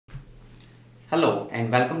Hello and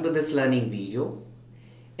welcome to this learning video.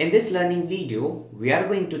 In this learning video, we are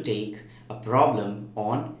going to take a problem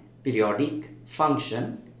on periodic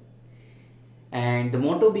function. And the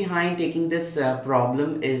motto behind taking this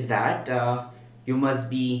problem is that you must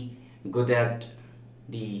be good at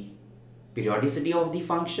the periodicity of the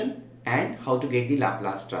function and how to get the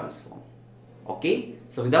Laplace transform. Okay,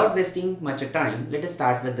 so without wasting much time, let us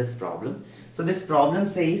start with this problem. So this problem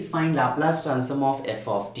says find Laplace transform of f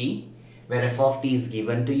of t, where f of t is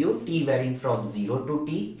given to you, t varying from 0 to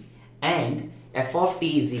t, and f of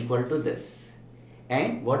t is equal to this.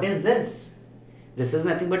 And what is this? This is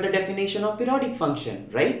nothing but the definition of periodic function,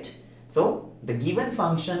 right? So the given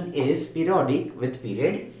function is periodic with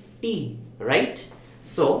period t, right?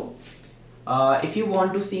 So if you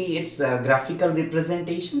want to see its graphical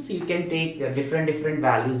representation, so you can take different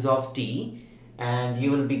values of t, and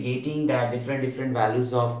you will be getting that different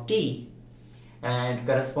values of t, and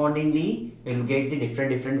correspondingly you will get the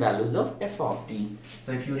different values of f of t.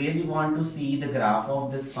 So if you really want to see the graph of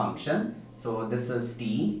this function, so this is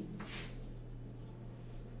t,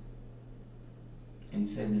 and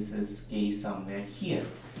say this is k somewhere here.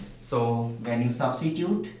 So when you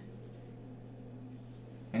substitute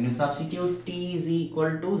t is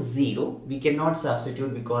equal to 0, we cannot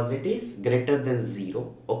substitute because it is greater than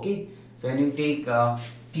 0. Okay, so when you take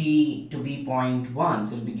t to be 0.1,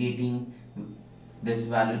 so you'll be getting this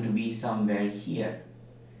value to be somewhere here,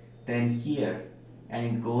 then here, and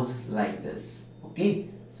it goes like this. Okay,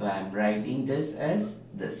 so I am writing this as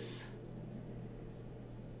this.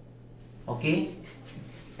 Okay,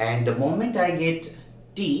 and the moment I get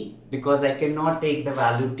t, because I cannot take the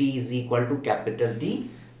value t is equal to capital T,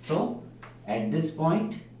 so at this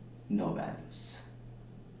point no values.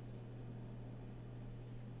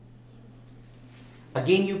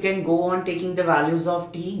 Again, you can go on taking the values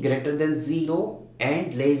of t greater than 0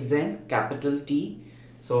 and less than capital T.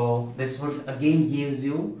 So this would again gives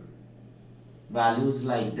you values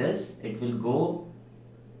like this. It will go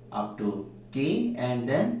up to k, and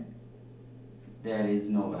then there is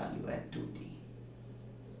no value at 2t,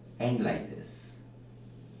 and like this,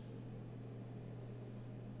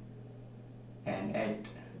 and at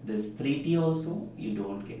this 3t also you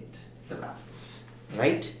don't get the values,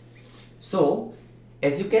 right? So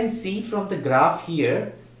as you can see from the graph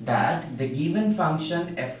here that the given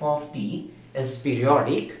function f of t is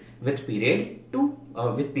periodic with period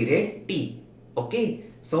t. Okay,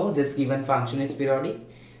 so this given function is periodic.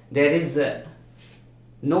 There is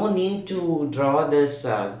no need to draw this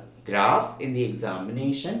graph in the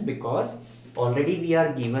examination because already we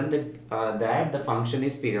are given that the function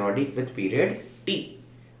is periodic with period t.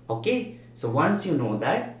 Okay, so once you know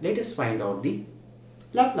that, let us find out the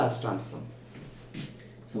Laplace transform.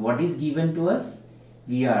 So what is given to us?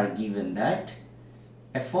 We are given that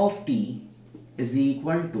f of t is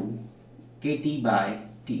equal to kt by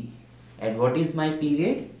t. And what is my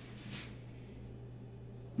period?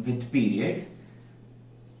 With period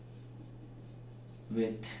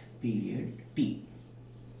t.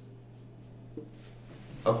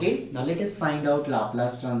 Okay, now let us find out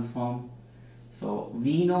Laplace transform. So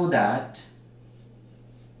we know that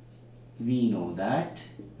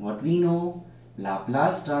what we know,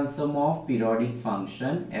 Laplace transform of periodic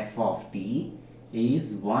function f of t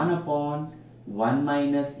is 1 upon 1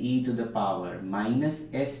 minus e to the power minus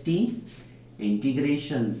st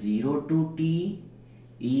integration 0 to t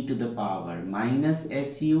e to the power minus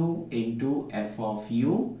su into f of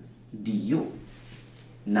u du.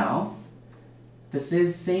 Now this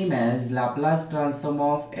is same as Laplace transform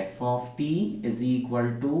of f of t is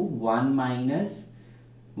equal to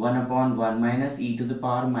 1 upon 1 minus e to the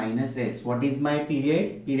power minus s. What is my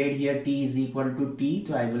period? Period here t is equal to t,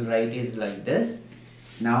 so I will write is like this.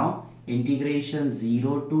 Now integration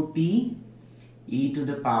 0 to t e to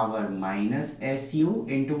the power minus su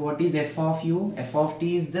into what is f of u? F of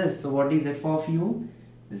t is this. So what is f of u?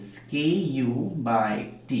 This is ku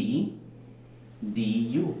by t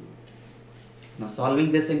du. Now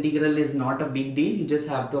solving this integral is not a big deal. You just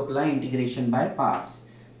have to apply integration by parts.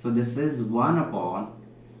 So this is 1 upon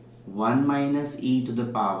 1 minus e to the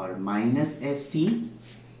power minus st.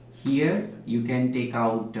 Here you can take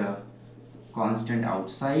out constant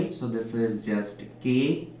outside. So this is just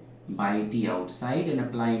k by t outside, and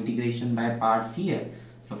apply integration by parts here.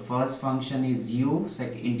 So first function is u,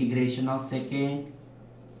 integration of second,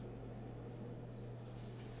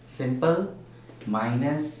 simple,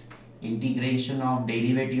 minus integration of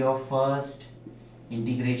derivative of first,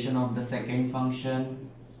 integration of the second function.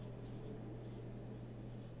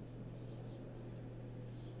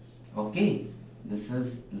 Okay, this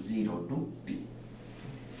is 0 to t.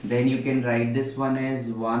 Then you can write this one as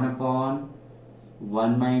 1 upon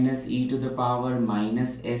 1 minus e to the power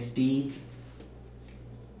minus st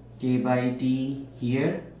k by t.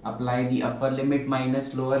 Here apply the upper limit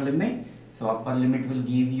minus lower limit. So upper limit will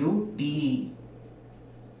give you t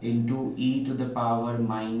into e to the power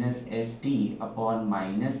minus st upon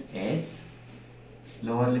minus s.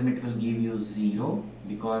 Lower limit will give you 0,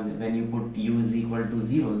 because when you put u is equal to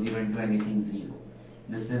 0, 0 into anything 0.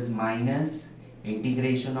 This is minus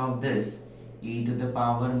integration of this e to the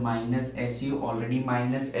power minus su. Already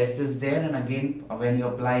minus s is there, and again when you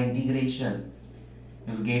apply integration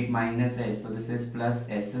you will get minus s. So this is plus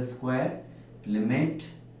s square limit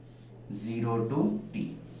 0 to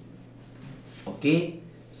t. Okay,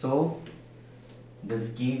 so this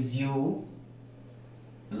gives you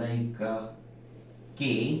like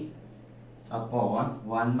k upon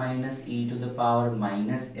 1 minus e to the power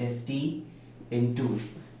minus st into,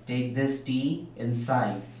 take this t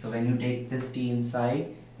inside. So when you take this t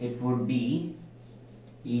inside, it would be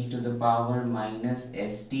e to the power minus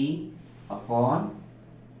st upon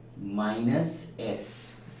minus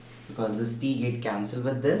s, because this t get cancelled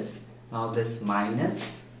with this. Now this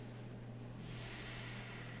minus,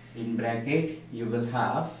 in bracket you will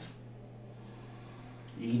have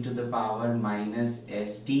e to the power minus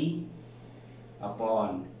st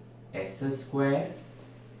upon s square,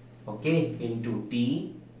 okay, into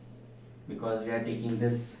t, because we are taking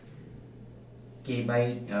this k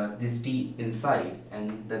by this t inside,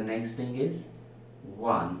 and the next thing is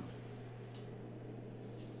 1.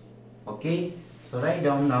 Okay, so write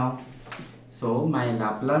down now. So my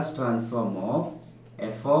Laplace transform of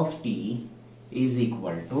f of t is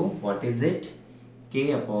equal to, what is it?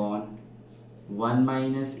 K upon 1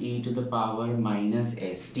 minus e to the power minus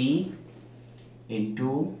st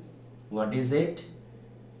into, what is it?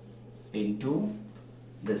 Into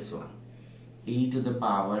this one, e to the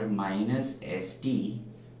power minus st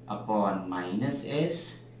upon minus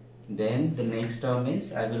s. Then the next term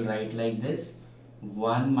is, I will write like this,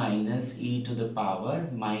 1 minus e to the power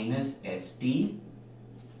minus st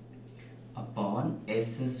upon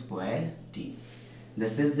s square t.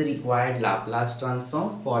 This is the required Laplace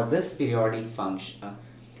transform for this periodic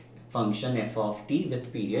function f of t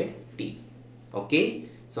with period t. Okay,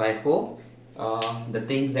 so I hope the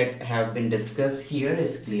things that have been discussed here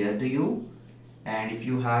is clear to you, and if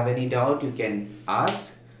you have any doubt you can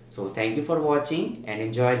ask. So thank you for watching and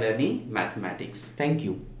enjoy learning mathematics. Thank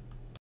you.